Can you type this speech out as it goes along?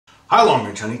Hi Long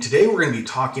Range Hunting. Today we're going to be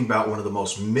talking about one of the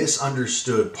most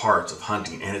misunderstood parts of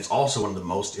hunting, and it's also one of the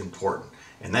most important,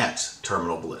 and that's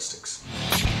terminal ballistics.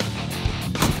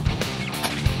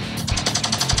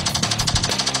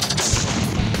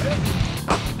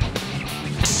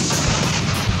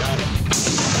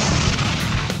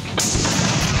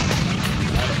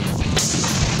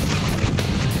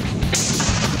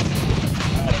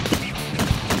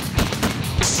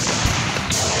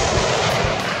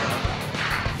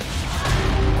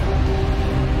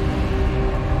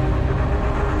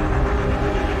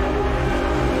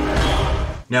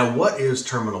 Now, what is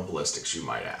terminal ballistics, you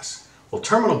might ask? Well,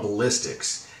 terminal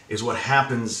ballistics is what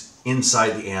happens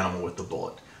inside the animal with the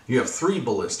bullet. You have three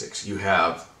ballistics. You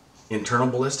have internal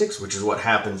ballistics, which is what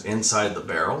happens inside the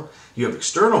barrel. You have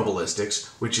external ballistics,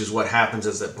 which is what happens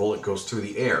as that bullet goes through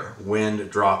the air,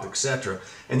 wind, drop, etc.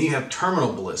 And you have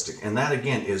terminal ballistic, and that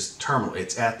again is terminal.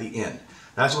 It's at the end.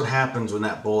 That's what happens when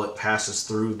that bullet passes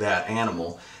through that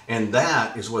animal, and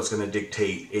that is what's going to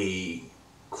dictate a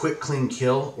quick, clean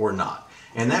kill or not.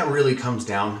 And that really comes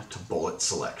down to bullet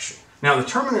selection. Now, the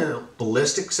terminal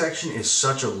ballistic section is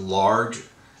such a large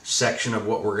section of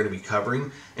what we're going to be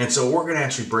covering, and so we're going to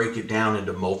actually break it down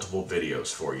into multiple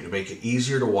videos for you to make it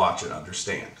easier to watch and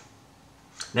understand.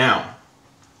 Now,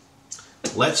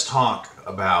 let's talk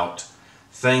about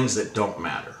things that don't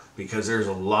matter, because there's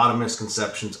a lot of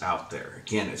misconceptions out there.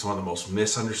 Again, it's one of the most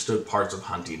misunderstood parts of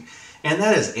hunting, and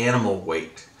that is animal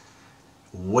weight.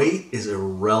 Weight is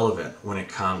irrelevant when it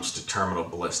comes to terminal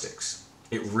ballistics.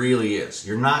 It really is.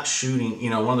 You're not shooting,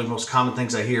 one of the most common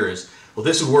things I hear is, well,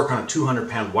 this would work on a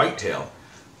 200-pound whitetail,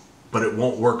 but it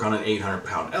won't work on an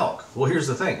 800-pound elk. Well, here's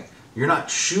the thing. You're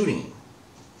not shooting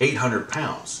 800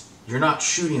 pounds. You're not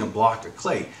shooting a block of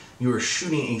clay. You are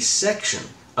shooting a section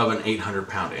of an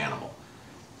 800-pound animal.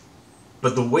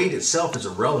 But the weight itself is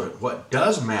irrelevant. What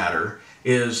does matter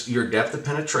is your depth of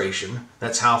penetration.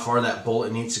 That's how far that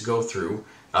bullet needs to go through.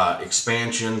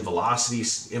 Expansion, velocity,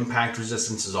 impact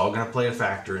resistance is all going to play a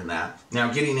factor in that.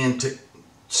 Now, getting into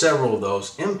several of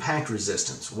those, impact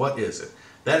resistance, what is it?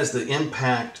 That is the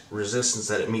impact resistance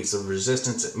that it meets, the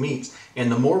resistance it meets,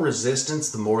 and the more resistance,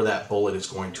 the more that bullet is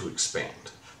going to expand.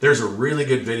 There's a really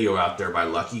good video out there by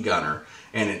Lucky Gunner,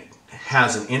 and it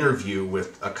has an interview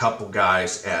with a couple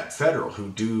guys at Federal who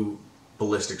do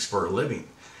ballistics for a living.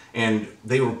 And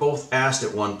they were both asked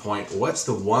at one point, what's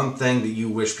the one thing that you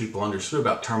wish people understood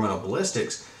about terminal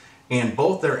ballistics? And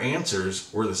both their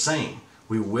answers were the same.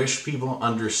 We wish people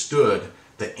understood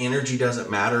that energy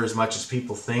doesn't matter as much as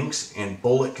people think, and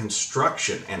bullet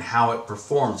construction and how it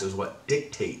performs is what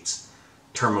dictates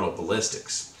terminal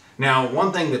ballistics. Now,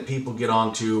 one thing that people get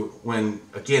onto when,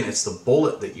 again, it's the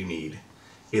bullet that you need,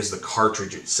 is the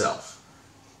cartridge itself.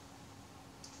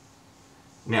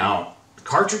 Now, the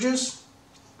cartridges,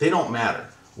 they don't matter.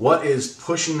 What is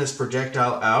pushing this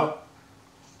projectile out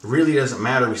really doesn't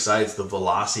matter besides the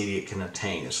velocity it can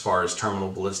attain as far as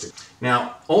terminal ballistic.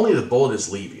 Now, only the bullet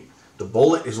is leaving. The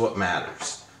bullet is what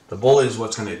matters. The bullet is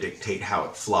what's going to dictate how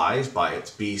it flies by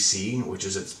its BC, which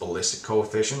is its ballistic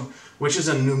coefficient, which is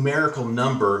a numerical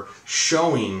number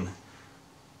showing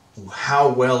how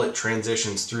well it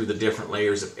transitions through the different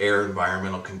layers of air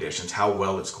environmental conditions, how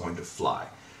well it's going to fly.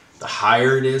 The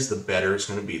higher it is, the better it's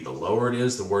going to be. The lower it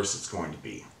is, the worse it's going to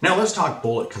be. Now let's talk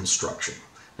bullet construction.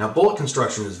 Now, bullet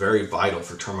construction is very vital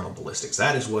for terminal ballistics.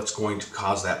 That is what's going to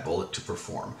cause that bullet to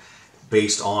perform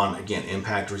based on, again,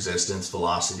 impact resistance,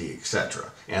 velocity,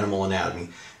 etc., animal anatomy.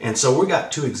 And so we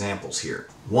got two examples here.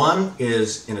 One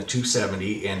is in a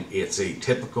 270, and it's a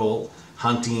typical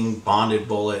hunting bonded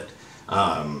bullet,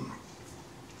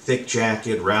 thick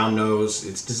jacket, round nose.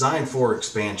 It's designed for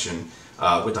expansion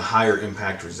with a higher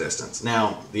impact resistance.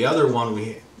 Now, the other one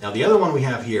we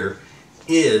have here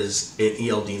is an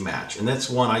ELD match, and that's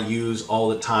one I use all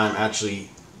the time. Actually,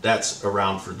 that's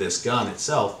around for this gun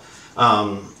itself,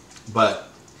 but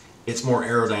it's more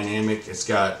aerodynamic. It's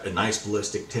got a nice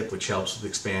ballistic tip, which helps with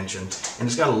expansion, and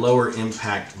it's got a lower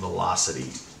impact velocity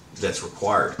that's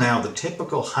required. Now, the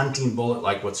typical hunting bullet,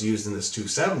 like what's used in this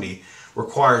 270,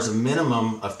 requires a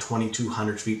minimum of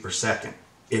 2,200 feet per second.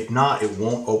 If not, it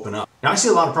won't open up. Now, I see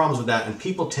a lot of problems with that, and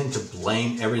people tend to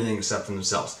blame everything except for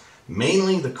themselves,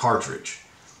 mainly the cartridge,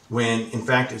 when in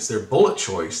fact it's their bullet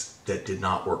choice that did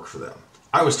not work for them.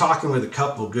 I was talking with a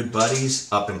couple of good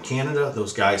buddies up in Canada.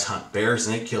 Those guys hunt bears,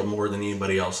 and they kill more than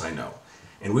anybody else I know.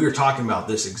 And we were talking about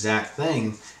this exact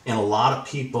thing, and a lot of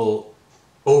people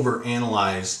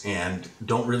overanalyze and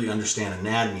don't really understand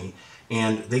anatomy,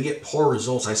 and they get poor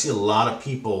results. I see a lot of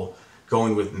people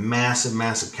going with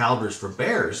massive calibers for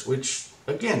bears, which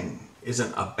again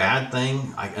isn't a bad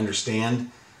thing. I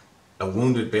understand a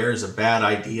wounded bear is a bad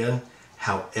idea.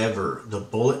 However, the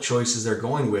bullet choices they're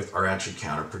going with are actually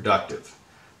counterproductive.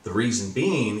 The reason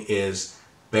being is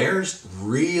bears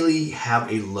really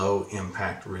have a low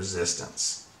impact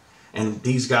resistance. And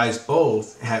these guys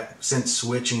both have, since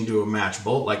switching to a match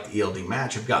bullet like the ELD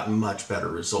match, have gotten much better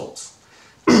results.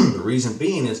 The reason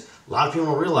being is a lot of people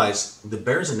don't realize the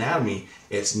bear's anatomy,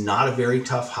 it's not a very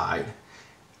tough hide.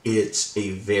 It's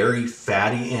a very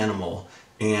fatty animal,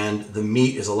 and the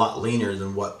meat is a lot leaner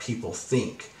than what people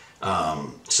think.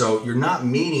 So you're not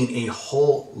meeting a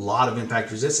whole lot of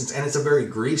impact resistance, and it's a very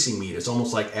greasy meat. It's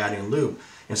almost like adding lube.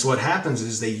 And so what happens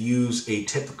is they use a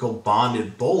typical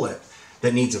bonded bullet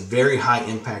that needs a very high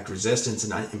impact resistance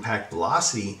and impact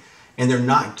velocity, and they're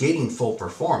not getting full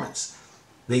performance.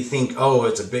 They think, oh,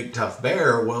 it's a big tough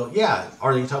bear. Well, yeah,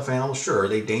 are they tough animals? Sure. Are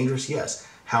they dangerous? Yes.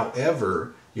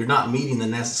 However, you're not meeting the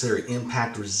necessary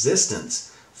impact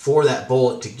resistance for that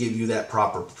bullet to give you that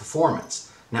proper performance.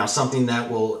 Now, something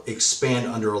that will expand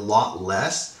under a lot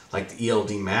less, like the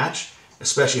ELD match,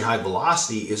 especially high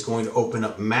velocity, is going to open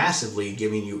up massively,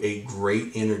 giving you a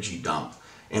great energy dump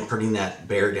and putting that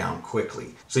bear down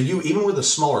quickly. So you, even with a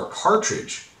smaller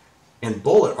cartridge and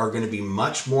bullet, are going to be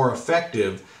much more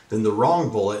effective than the wrong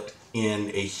bullet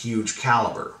in a huge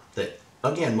caliber that,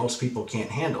 again, most people can't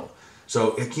handle.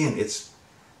 So again,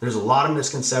 there's a lot of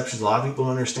misconceptions. A lot of people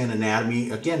don't understand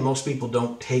anatomy. Again, most people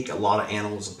don't take a lot of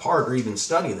animals apart or even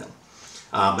study them.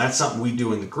 That's something we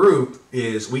do in the group,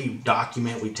 is we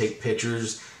document, we take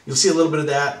pictures. You'll see a little bit of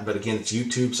that, but again, it's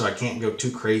YouTube, so I can't go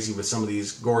too crazy with some of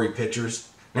these gory pictures.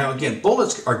 Now again,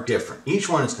 bullets are different. Each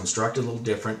one is constructed a little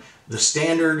different. The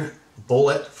standard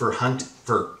bullet for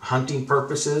hunting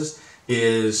purposes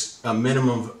is a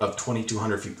minimum of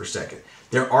 2,200 feet per second.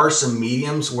 There are some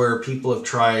mediums where people have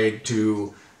tried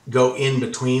to go in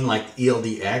between, like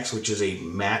ELDX, which is a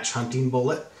match hunting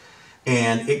bullet,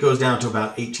 and it goes down to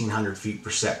about 1,800 feet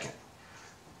per second.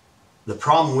 The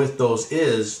problem with those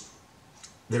is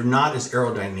they're not as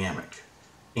aerodynamic,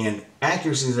 and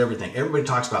accuracy is everything. Everybody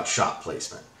talks about shot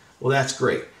placement. Well, that's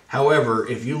great. However,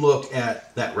 if you look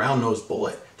at that round nose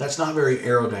bullet, that's not very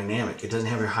aerodynamic. It doesn't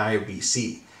have a high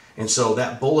BC. And so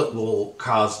that bullet will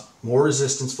cause more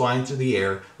resistance flying through the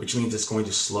air, which means it's going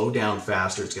to slow down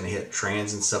faster. It's going to hit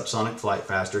trans and subsonic flight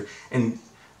faster. And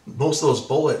most of those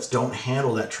bullets don't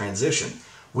handle that transition.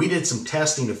 We did some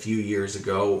testing a few years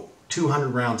ago, 200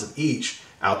 rounds of each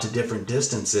out to different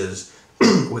distances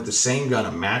with the same gun,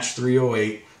 a match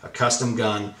 308, a custom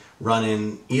gun,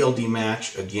 running ELD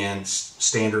match against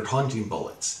standard hunting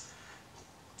bullets.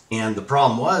 And the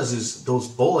problem is those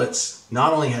bullets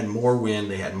not only had more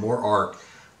wind, they had more arc,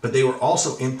 but they were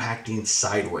also impacting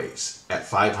sideways at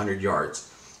 500 yards.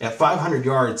 At 500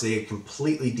 yards, they had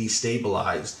completely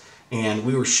destabilized, and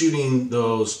we were shooting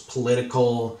those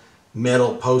political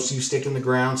metal posts you stick in the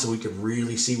ground so we could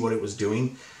really see what it was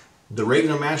doing. The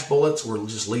regular match bullets were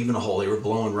just leaving a hole. They were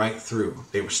blowing right through.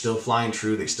 They were still flying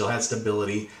true. They still had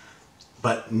stability,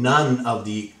 but none of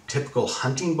the typical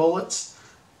hunting bullets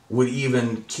would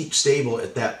even keep stable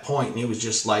at that point, and it was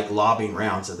just like lobbing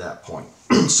rounds at that point.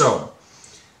 So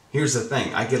here's the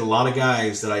thing. I get a lot of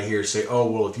guys that I hear say, oh,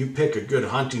 well, if you pick a good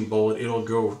hunting bullet, it'll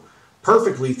go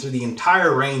perfectly through the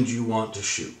entire range you want to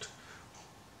shoot.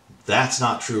 That's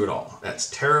not true at all. That's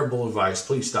terrible advice.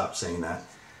 Please stop saying that.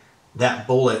 That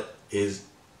bullet is,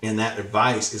 and that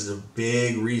advice is a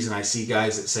big reason I see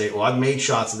guys that say, well, I've made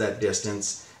shots at that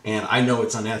distance, and I know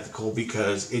it's unethical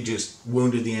because it just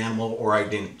wounded the animal or I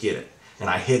didn't get it, and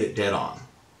I hit it dead on.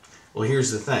 Well,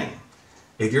 here's the thing.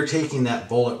 If you're taking that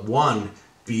bullet one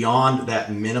beyond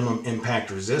that minimum impact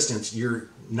resistance, you're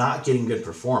not getting good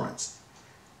performance.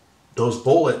 Those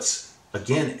bullets,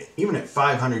 again, even at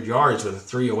 500 yards with a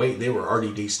 308, they were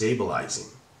already destabilizing.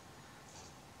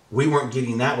 We weren't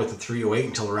getting that with the 308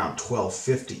 until around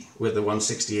 1250 with the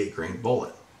 168 grain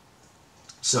bullet.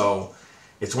 So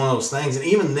it's one of those things, and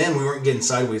even then we weren't getting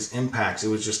sideways impacts. It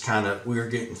was just kind of, we were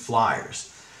getting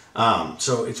flyers.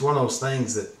 So it's one of those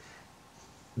things that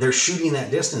they're shooting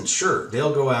that distance. Sure,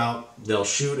 they'll go out, they'll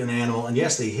shoot an animal, and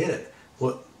yes, they hit it.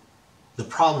 What the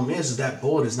problem is that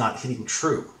bullet is not hitting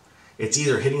true. It's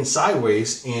either hitting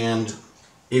sideways, and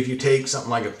if you take something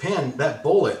like a pin, that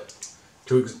bullet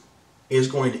is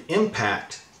going to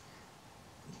impact,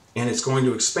 and it's going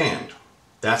to expand.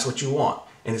 That's what you want.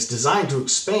 And it's designed to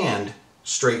expand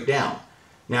straight down.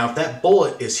 Now, if that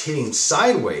bullet is hitting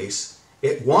sideways,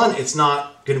 it's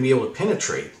not going to be able to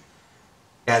penetrate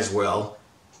as well,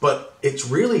 but it's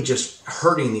really just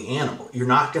hurting the animal. You're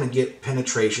not going to get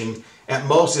penetration. At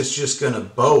most, it's just going to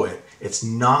bow it. It's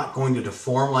not going to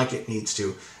deform like it needs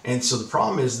to. And so the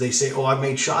problem is they say, oh, I've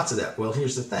made shots of that. Well,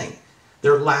 here's the thing.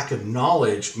 Their lack of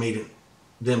knowledge made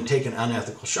them take an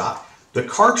unethical shot. The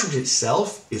cartridge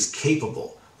itself is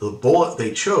capable. The bullet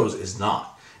they chose is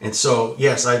not. And so,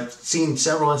 yes, I've seen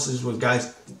several instances where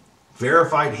guys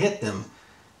verified hit them,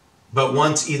 but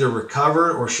once either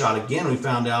recovered or shot again, we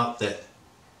found out that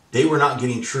they were not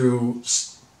getting true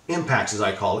impacts, as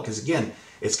I call it, because again,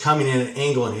 it's coming in at an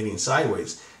angle and hitting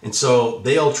sideways. And so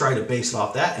they'll try to base it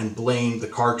off that and blame the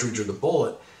cartridge or the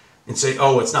bullet and say,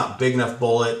 oh, it's not big enough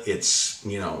bullet, it's,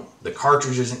 you know, the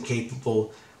cartridge isn't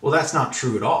capable. Well, that's not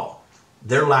true at all.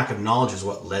 Their lack of knowledge is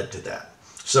what led to that.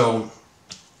 So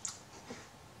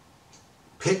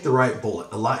pick the right bullet.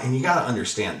 And you got to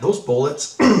understand, those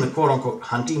bullets, the quote-unquote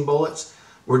hunting bullets,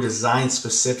 were designed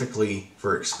specifically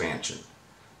for expansion.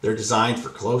 They're designed for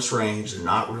close range. They're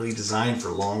not really designed for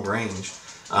long range.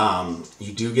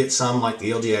 You do get some like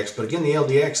the LDX, but again, the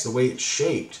LDX, the way it's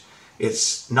shaped,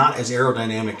 it's not as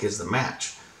aerodynamic as the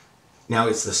match. Now,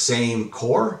 it's the same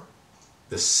core,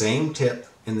 the same tip,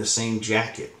 and the same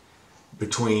jacket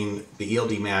between the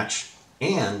ELD match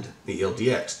and the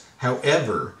LDX.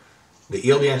 However, the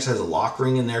ELDX has a lock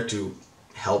ring in there to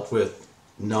help with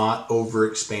not over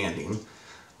expanding.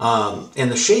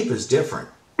 And the shape is different.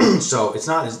 So it's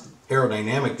not as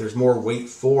aerodynamic. There's more weight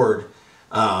forward.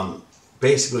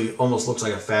 Basically, almost looks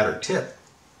like a fatter tip.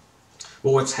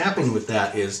 Well, what's happening with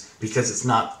that is because it's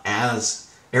not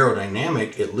as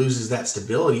aerodynamic, it loses that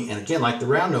stability. And again, like the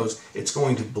round nose, it's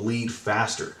going to bleed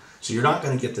faster. So you're not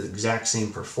going to get the exact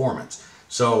same performance.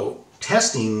 So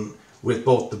testing with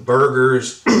both the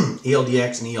Burgers,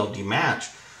 ELDX, and ELD match,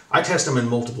 I test them in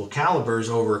multiple calibers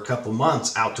over a couple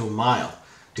months out to a mile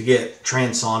to get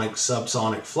transonic,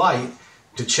 subsonic flight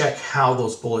to check how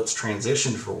those bullets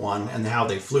transitioned for one and how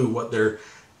they flew, what their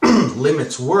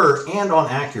limits were, and on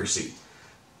accuracy.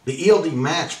 The ELD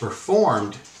match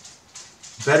performed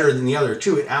better than the other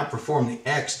two. It outperformed the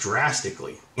X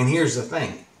drastically. And here's the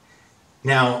thing.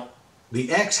 Now,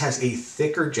 the X has a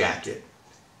thicker jacket.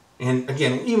 And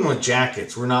again, even with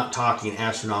jackets, we're not talking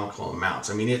astronomical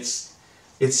amounts. I mean, it's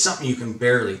something you can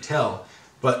barely tell,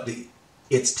 but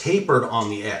it's tapered on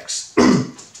the X.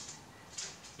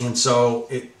 And so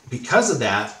because of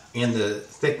that and the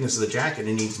thickness of the jacket,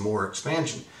 it needs more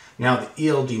expansion. Now, the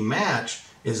ELD match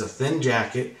is a thin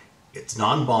jacket, it's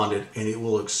non-bonded, and it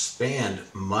will expand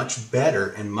much better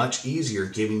and much easier,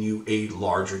 giving you a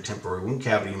larger temporary wound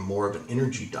cavity and more of an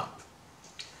energy dump.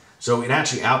 So it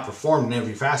actually outperformed in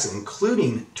every facet,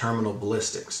 including terminal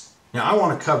ballistics. Now, I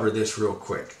want to cover this real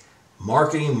quick.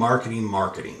 Marketing, marketing,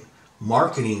 marketing.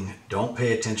 Marketing, don't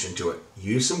pay attention to it.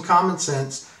 Use some common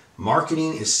sense.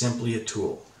 Marketing is simply a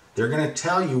tool. They're going to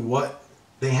tell you what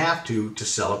they have to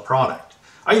sell a product.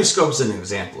 I use scopes as an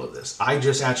example of this. I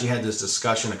just actually had this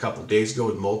discussion a couple days ago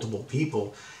with multiple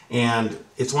people, and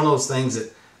it's one of those things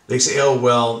that they say, oh,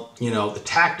 well, you know, the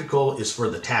tactical is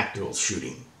for the tactical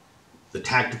shooting, the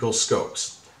tactical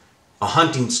scopes. A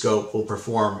hunting scope will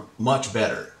perform much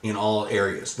better in all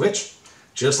areas, which,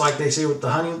 just like they say with the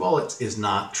hunting bullets, is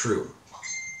not true.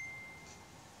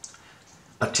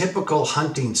 A typical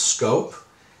hunting scope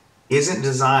isn't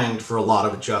designed for a lot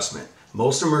of adjustment.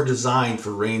 Most of them are designed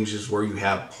for ranges where you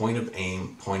have point of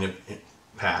aim, point of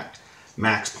impact,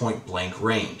 max point blank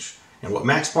range. And what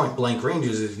max point blank range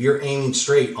is if you're aiming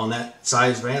straight on that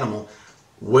size of animal,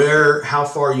 how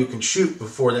far you can shoot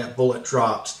before that bullet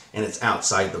drops and it's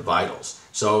outside the vitals.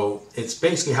 So it's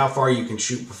basically how far you can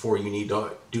shoot before you need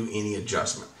to do any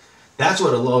adjustment. That's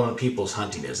what a lot of people's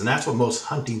hunting is, and that's what most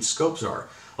hunting scopes are.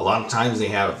 A lot of times they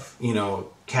have, you know,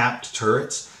 capped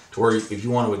turrets to where if you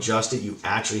want to adjust it, you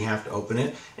actually have to open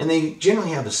it. And they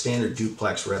generally have a standard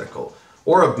duplex reticle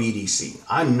or a BDC.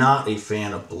 I'm not a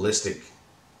fan of ballistic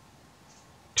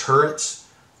turrets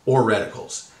or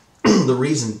reticles. The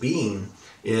reason being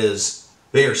is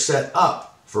they are set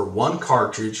up for one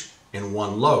cartridge and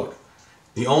one load.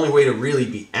 The only way to really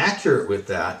be accurate with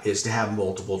that is to have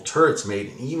multiple turrets made,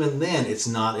 and even then it's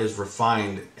not as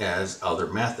refined as other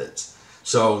methods.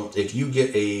 So if you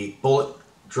get a bullet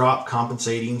drop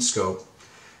compensating scope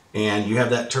and you have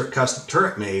that custom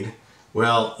turret made,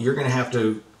 well, you're going to have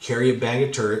to carry a bag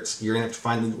of turrets. You're going to have to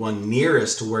find the one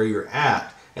nearest to where you're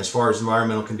at as far as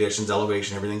environmental conditions,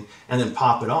 elevation, everything, and then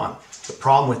pop it on. The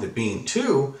problem with it being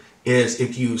too is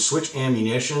if you switch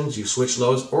ammunitions, you switch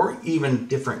loads, or even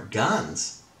different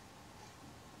guns,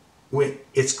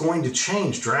 it's going to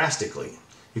change drastically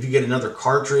if you get another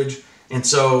cartridge. And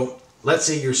so let's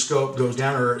say your scope goes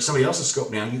down or somebody else's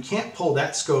scope down, you can't pull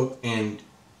that scope and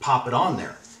pop it on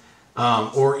there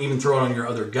or even throw it on your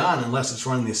other gun unless it's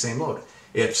running the same load.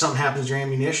 If something happens to your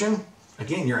ammunition,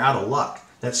 again, you're out of luck.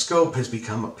 That scope has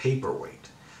become a paperweight.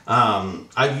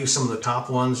 I've used some of the top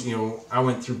ones. You know, I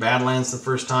went through Badlands the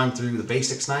first time through the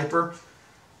basic sniper.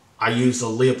 I used a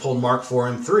Leopold Mark IV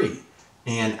M3,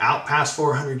 and out past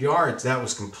 400 yards, that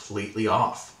was completely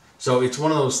off. So it's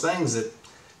one of those things that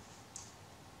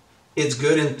it's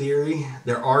good in theory.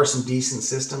 There are some decent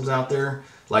systems out there,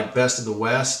 like Best of the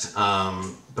West,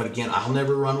 but again, I'll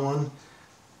never run one.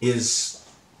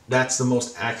 That's the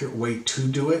most accurate way to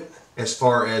do it, as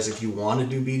far as if you want to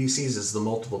do BDCs, is the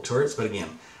multiple turrets. But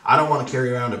again, I don't want to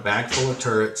carry around a bag full of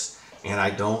turrets, and I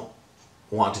don't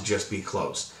want to just be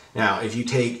close. Now, if you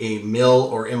take a MIL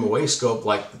or MOA scope,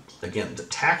 like, again, the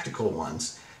tactical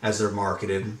ones, as they're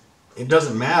marketed, it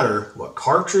doesn't matter what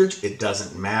cartridge, it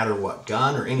doesn't matter what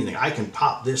gun or anything. I can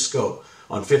pop this scope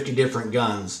on 50 different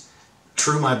guns,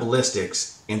 true my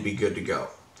ballistics, and be good to go.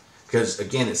 Because,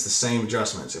 again, it's the same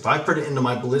adjustments. If I put it into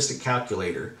my ballistic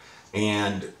calculator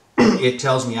and it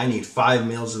tells me I need 5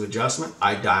 mils of adjustment,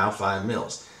 I dial 5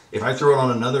 mils. If I throw it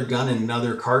on another gun and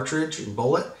another cartridge and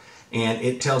bullet, and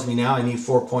it tells me now I need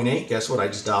 4.8, guess what? I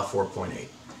just dial 4.8.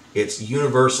 It's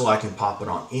universal. I can pop it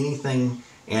on anything,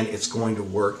 and it's going to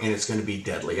work, and it's going to be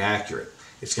deadly accurate.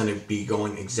 It's going to be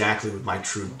going exactly with my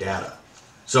true data.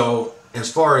 So as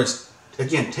far as,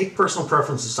 again, take personal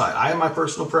preferences aside. I have my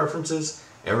personal preferences.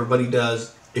 Everybody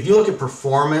does. If you look at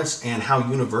performance and how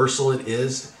universal it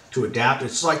is to adapt,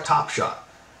 it's like Top Shot.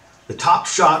 The Top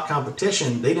Shot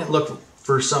competition, they didn't look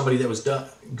for somebody that was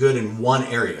good in one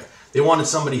area. They wanted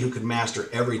somebody who could master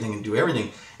everything and do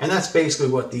everything. And that's basically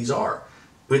what these are.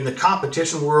 In the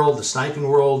competition world, the sniping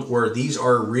world, where these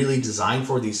are really designed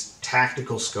for, these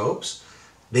tactical scopes,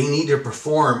 they need to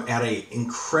perform at an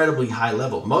incredibly high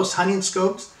level. Most hunting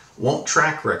scopes won't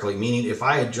track correctly, meaning if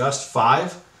I adjust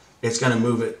 5, it's going to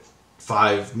move it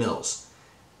 5 mils.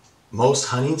 Most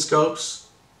hunting scopes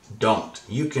don't.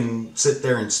 You can sit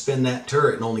there and spin that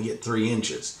turret and only get 3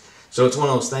 inches. So it's one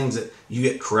of those things that you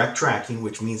get correct tracking,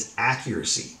 which means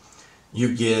accuracy.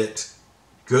 You get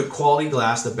good quality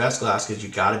glass, the best glass, because you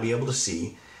got to be able to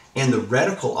see. And the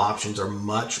reticle options are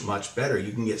much, much better.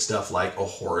 You can get stuff like a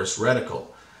Horus reticle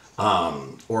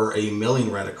or a milling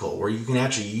reticle, where you can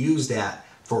actually use that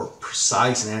for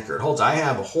precise and accurate holds. I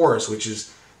have a Horus, which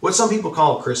is what some people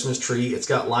call a Christmas tree. It's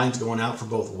got lines going out for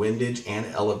both windage and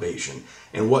elevation.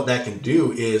 And what that can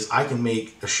do is I can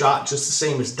make a shot just the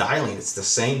same as dialing. It's the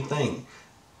same thing,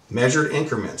 measured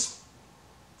increments.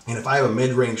 And if I have a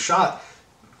mid-range shot,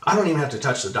 I don't even have to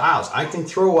touch the dials. I can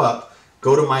throw up,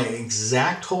 go to my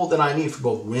exact hold that I need for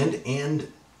both wind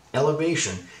and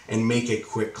elevation, and make a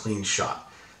quick, clean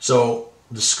shot. So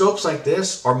the scopes like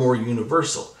this are more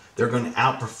universal. They're going to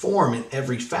outperform in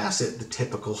every facet the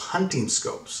typical hunting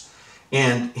scopes.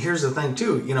 And here's the thing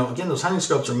too, you know, again, those hunting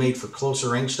scopes are made for closer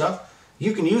range stuff.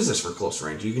 You can use this for close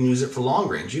range. You can use it for long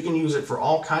range. You can use it for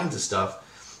all kinds of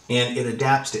stuff, and it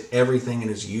adapts to everything and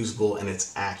is usable and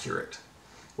it's accurate.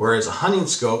 Whereas a hunting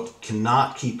scope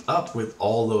cannot keep up with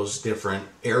all those different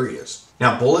areas.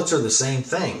 Now, bullets are the same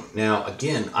thing. Now,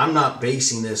 again, I'm not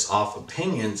basing this off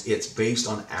opinions. It's based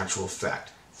on actual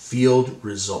fact, field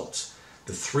results.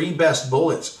 The 3 best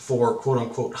bullets for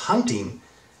quote-unquote hunting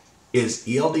is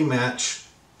ELD Match,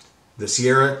 the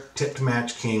Sierra Tipped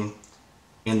Match King,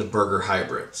 and the Burger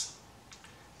Hybrids.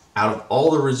 Out of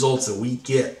all the results that we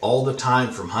get all the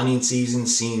time from hunting season,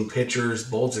 seeing pictures,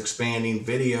 bullets expanding,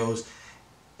 videos,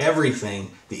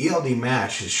 everything, the ELD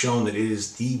Match has shown that it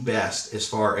is the best as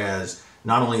far as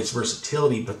not only its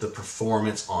versatility, but the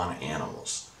performance on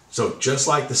animals. So just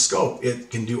like the scope, it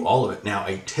can do all of it. Now,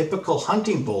 a typical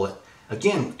hunting bullet,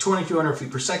 again, 2,200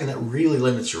 feet per second, that really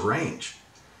limits your range.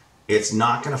 It's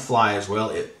not going to fly as well.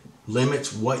 It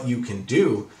limits what you can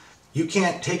do. You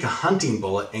can't take a hunting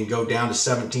bullet and go down to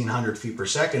 1,700 feet per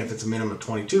second if it's a minimum of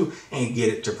 22 and get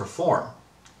it to perform.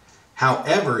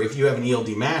 However, if you have an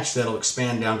ELD match that'll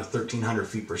expand down to 1,300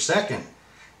 feet per second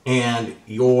and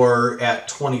you're at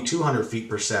 2,200 feet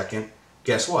per second,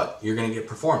 guess what? You're going to get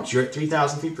performance. You're at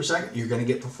 3,000 feet per second, you're going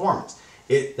to get performance.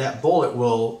 That bullet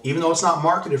will, even though it's not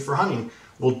marketed for hunting,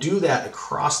 will do that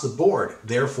across the board,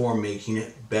 therefore making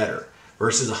it better.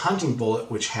 Versus a hunting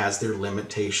bullet, which has their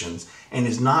limitations and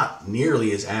is not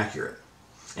nearly as accurate.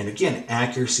 And again,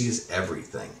 accuracy is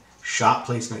everything. Shot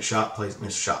placement, shot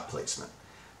placement, shot placement.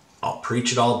 I'll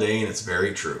preach it all day, and it's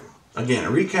very true. Again,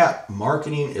 a recap,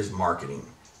 marketing is marketing.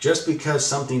 Just because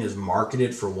something is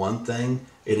marketed for one thing,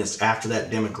 and it's after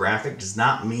that demographic, does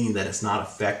not mean that it's not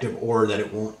effective or that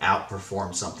it won't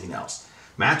outperform something else.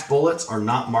 Match bullets are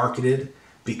not marketed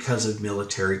because of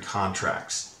military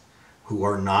contracts, who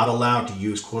are not allowed to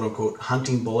use quote-unquote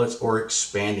hunting bullets or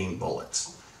expanding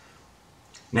bullets.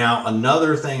 Now,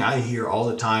 another thing I hear all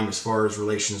the time as far as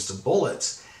relations to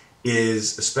bullets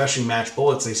is, especially match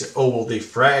bullets, they say, oh, well, they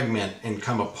fragment and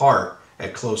come apart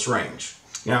at close range.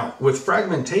 Now, with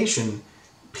fragmentation,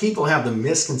 people have the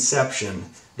misconception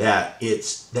that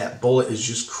that bullet is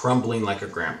just crumbling like a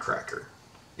graham cracker.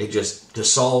 It just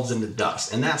dissolves into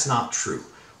dust, and that's not true.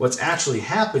 What's actually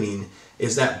happening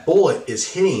is that bullet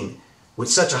is hitting with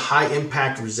such a high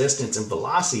impact resistance and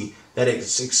velocity that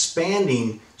it's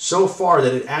expanding so far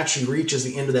that it actually reaches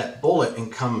the end of that bullet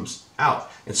and comes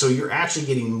out. And so you're actually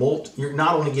getting you're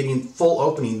not only getting full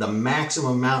opening, the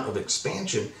maximum amount of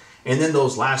expansion, and then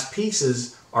those last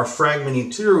pieces are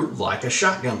fragmenting through like a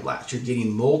shotgun blast. You're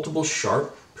getting multiple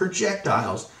sharp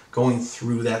projectiles going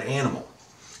through that animal.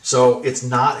 So it's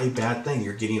not a bad thing.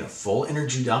 You're getting a full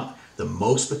energy dump, the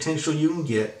most potential you can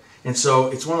get. And so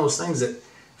it's one of those things that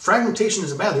fragmentation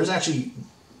isn't bad. There's actually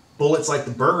bullets like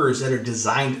the Burgers that are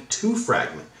designed to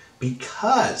fragment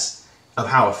because of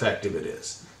how effective it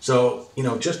is. So, you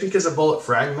know, just because a bullet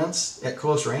fragments at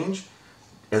close range,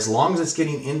 as long as it's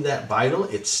getting into that vital,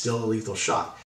 it's still a lethal shot.